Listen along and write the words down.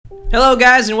Hello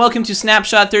guys and welcome to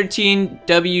Snapshot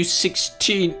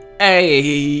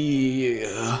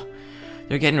 13w16a.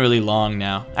 They're getting really long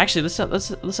now. Actually, let's set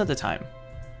the time.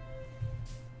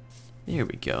 There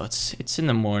we go. It's in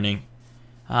the morning.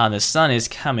 The sun is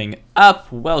coming up.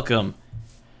 Welcome.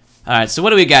 Alright, so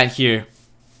what do we got here?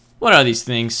 What are these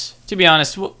things? To be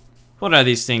honest, what are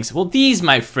these things? Well, these,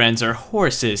 my friends, are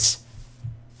horses.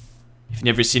 If you've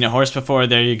never seen a horse before,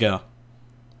 there you go.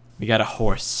 We got a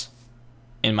horse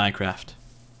in Minecraft.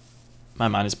 My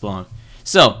mind is blown.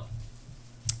 So,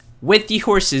 with the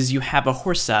horses, you have a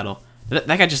horse saddle. That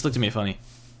guy just looked at me funny.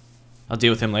 I'll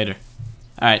deal with him later.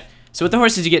 Alright, so with the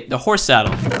horses, you get the horse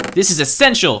saddle. This is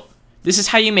essential. This is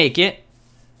how you make it.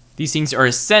 These things are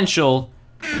essential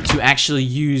to actually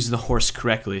use the horse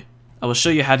correctly. I will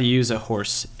show you how to use a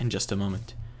horse in just a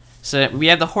moment. So we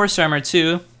have the horse armor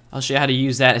too. I'll show you how to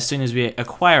use that as soon as we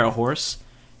acquire a horse.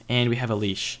 And we have a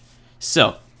leash.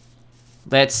 So,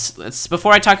 let's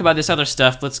before I talk about this other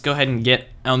stuff, let's go ahead and get,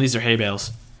 oh, these are hay bales.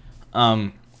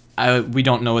 We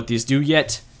don't know what these do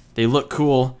yet. They look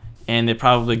cool, and they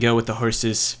probably go with the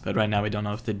horses, but right now we don't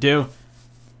know what to do.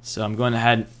 So I'm going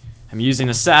ahead, I'm using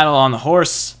the saddle on the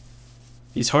horse.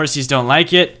 These horses don't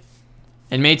like it.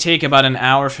 It may take about an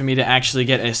hour for me to actually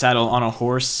get a saddle on a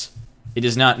horse. It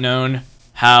is not known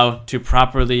how to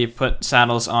properly put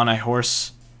saddles on a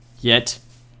horse yet,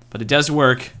 but it does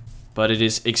work. But it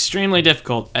is extremely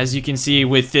difficult, as you can see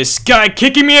with this guy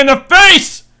kicking me in the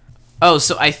face! Oh,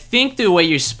 so I think the way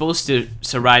you're supposed to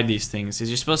ride these things is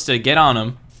you're supposed to get on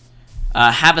them,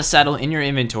 have a saddle in your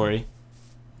inventory,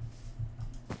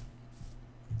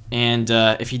 and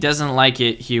if he doesn't like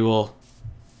it, he will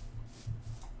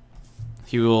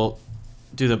do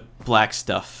the black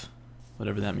stuff,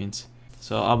 whatever that means.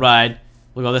 So I'll ride.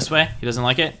 We'll go this way. He doesn't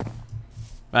like it.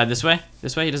 Ride this way.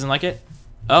 This way. He doesn't like it.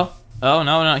 Oh. Oh,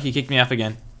 no, he kicked me off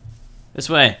again. This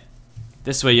way.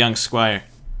 This way, young squire.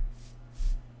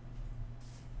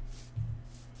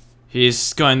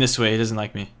 He's going this way. He doesn't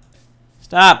like me.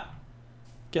 Stop!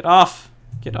 Get off.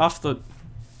 Get off the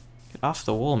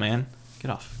wool, man. Get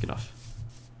off. Get off.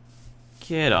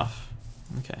 Get off.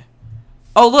 Okay.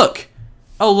 Oh, look!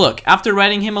 Oh, look. After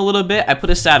riding him a little bit, I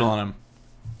put a saddle on him.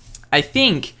 I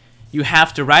think you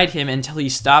have to ride him until he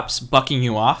stops bucking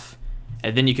you off,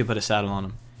 and then you can put a saddle on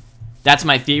him. That's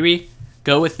my theory.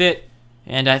 Go with it.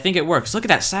 And I think it works. Look at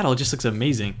that saddle. It just looks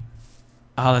amazing.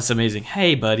 Oh, that's amazing.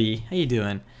 Hey, buddy. How you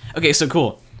doing? Okay, so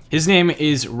cool. His name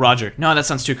is Roger. No, that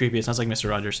sounds too creepy. It sounds like Mr.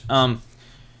 Rogers.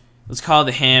 Let's call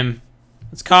him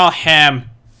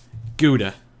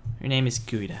Gouda. Your name is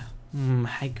Gouda.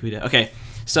 Hi, Gouda. Okay,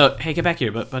 so, hey, get back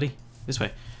here, buddy. This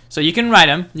way. So you can ride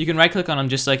him. You can right-click on him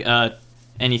just like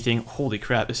anything. Holy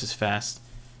crap, this is fast.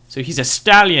 So he's a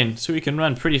stallion, so he can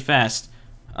run pretty fast.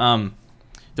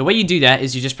 The way you do that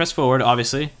is you just press forward,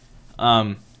 obviously,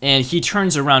 and he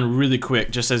turns around really quick,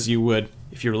 just as you would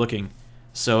if you were looking.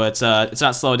 So it's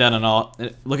not slowed down at all.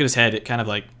 Look at his head; it kind of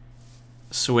like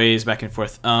sways back and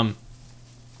forth.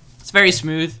 It's very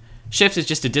smooth. Shift is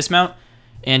just to dismount,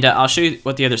 and I'll show you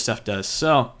what the other stuff does.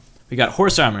 So we got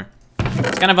horse armor.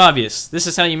 It's kind of obvious. This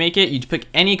is how you make it. You pick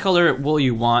any color wool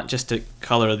you want, just to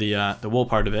color the wool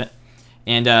part of it.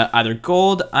 And either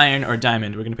gold, iron, or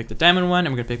diamond. We're gonna pick the diamond one,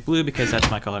 and we're gonna pick blue because that's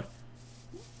my color.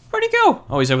 Where'd he go?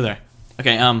 Oh, he's over there.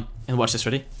 Okay, and watch this.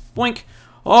 Ready? Boink!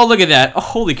 Oh, look at that! Oh,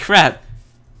 holy crap!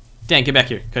 Dang, get back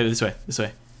here. Okay, this way. This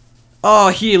way. Oh,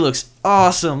 he looks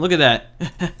awesome. Look at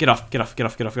that. Get off! Get off! Get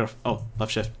off! Get off! Get off! Oh,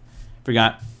 left shift.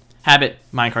 Forgot. Habit,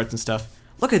 minecarts and stuff.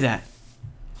 Look at that!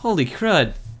 Holy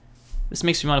crud! This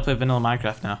makes me want to play vanilla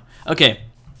Minecraft now. Okay.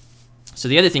 So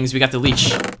the other thing is we got the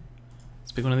leash.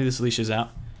 Let's pick one of these leashes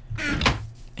out.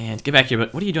 And get back here,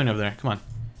 but what are you doing over there? Come on.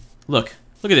 Look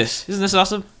at this. Isn't this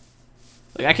awesome?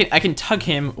 Like I can tug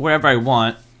him wherever I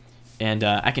want, and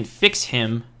I can fix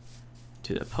him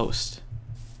to the post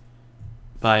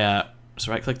by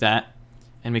so right click that,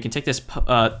 and we can take this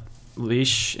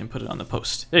leash and put it on the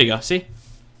post. There you go. See?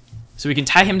 So we can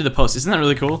tie him to the post. Isn't that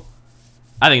really cool?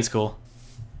 I think it's cool.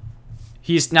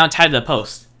 He's now tied to the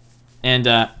post, and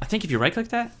I think if you right click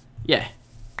that, yeah.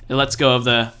 It lets go of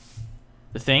the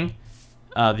thing,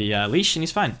 the leash, and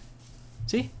he's fine.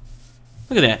 See?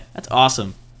 Look at that. That's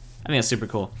awesome. I think that's super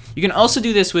cool. You can also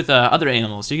do this with other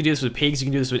animals. You can do this with pigs. You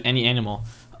can do this with any animal.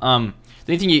 The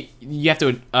only thing you have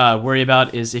to worry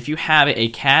about is if you have a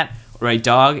cat or a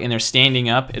dog and they're standing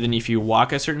up, and then if you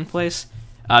walk a certain place,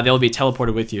 they'll be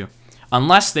teleported with you.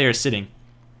 Unless they are sitting,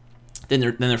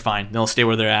 then they're fine. They'll stay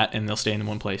where they're at, and they'll stay in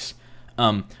one place.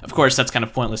 Of course, that's kind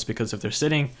of pointless because if they're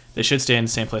sitting, they should stay in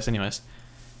the same place anyways.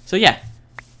 So yeah,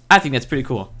 I think that's pretty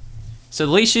cool. So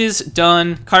the leashes,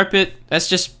 done. Carpet, that's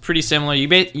just pretty similar. You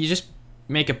just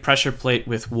make a pressure plate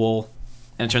with wool,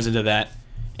 and it turns into that.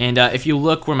 And if you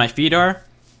look where my feet are,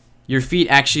 your feet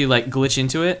actually like glitch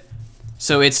into it.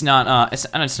 So it's not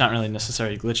it's not really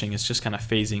necessarily glitching. It's just kind of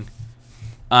phasing.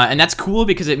 And that's cool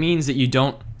because it means that you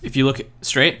don't, if you look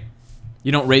straight,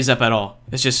 you don't raise up at all.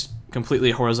 It's just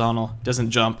completely horizontal,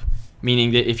 doesn't jump,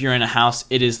 meaning that if you're in a house,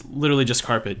 it is literally just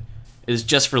carpet. It is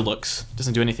just for looks. It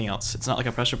doesn't do anything else. It's not like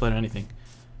a pressure plate or anything,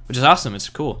 which is awesome. It's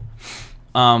cool.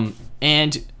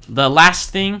 And the last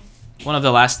thing, one of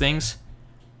the last things,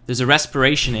 there's a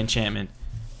respiration enchantment.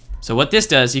 So what this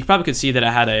does, you probably could see that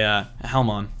I had a helm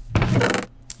on.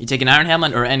 You take an iron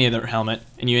helmet or any other helmet,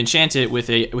 and you enchant it with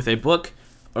a book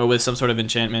or with some sort of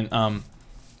enchantment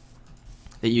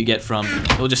that you get from.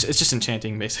 It's just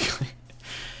enchanting basically.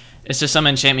 It's just some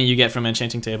enchantment you get from an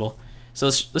enchanting table. So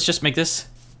let's just make this.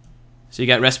 So you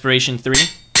got respiration 3.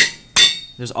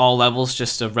 There's all levels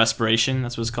just of respiration.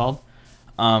 That's what it's called.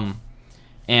 And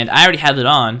I already have it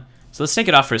on, so let's take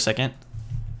it off for a second.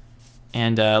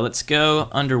 And let's go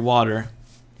underwater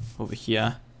over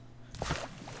here.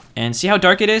 And see how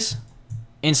dark it is?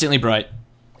 Instantly bright.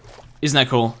 Isn't that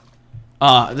cool?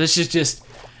 This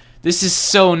is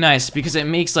so nice because it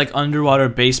makes like underwater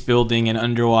base building and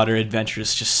underwater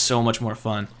adventures just so much more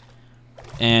fun.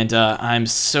 And I'm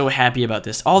so happy about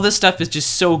this. All this stuff is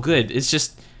just so good.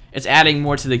 It's adding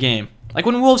more to the game. Like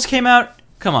when Wolves came out,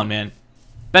 come on, man.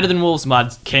 Better Than Wolves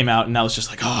mod came out, and that was just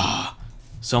like, oh,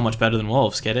 so much better than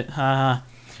Wolves. Get it? Well,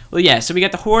 yeah. So we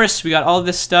got the horse. We got all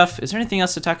this stuff. Is there anything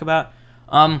else to talk about?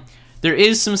 There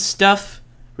is some stuff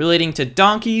relating to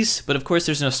donkeys, but of course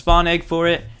there's no spawn egg for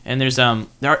it, and there's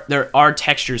there are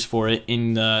textures for it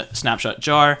in the snapshot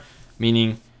jar,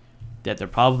 meaning that they're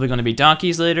probably going to be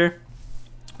donkeys later,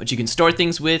 which you can store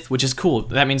things with, which is cool.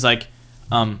 That means like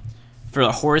for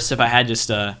a horse, if I had just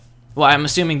well, I'm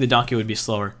assuming the donkey would be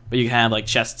slower, but you can have like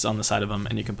chests on the side of them,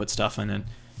 and you can put stuff in it,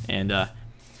 and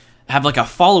have like a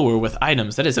follower with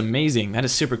items. That is amazing. That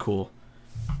is super cool,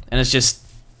 and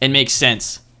it makes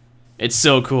sense. It's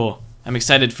so cool. I'm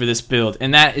excited for this build,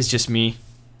 and that is just me.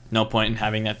 No point in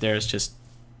having that there. It's just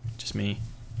me.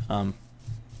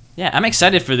 Yeah, I'm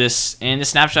excited for this, and the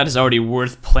snapshot is already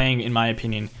worth playing in my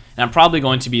opinion. And I'm probably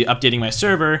going to be updating my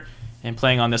server and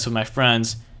playing on this with my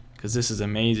friends because this is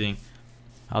amazing.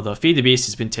 Although Feed the Beast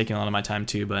has been taking a lot of my time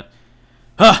too, but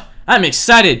I'm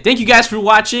excited. Thank you guys for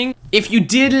watching. If you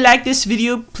did like this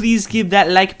video, please give that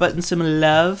like button some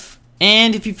love.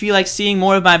 And if you feel like seeing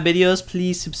more of my videos,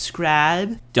 please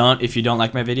subscribe. Don't if you don't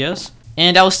like my videos.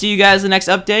 And I will see you guys in the next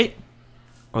update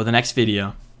or the next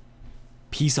video.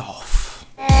 Peace off.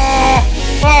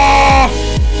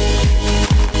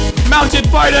 Mounted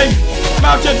fighting!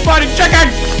 Mounted fighting! Chicken!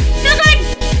 Chicken!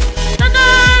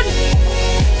 Chicken!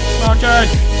 Mounted!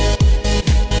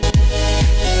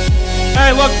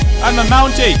 Hey, look! I'm a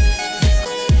Mountie!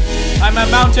 I'm a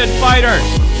mounted fighter!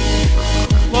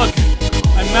 Look!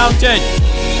 I'm mounted!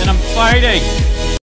 And I'm fighting!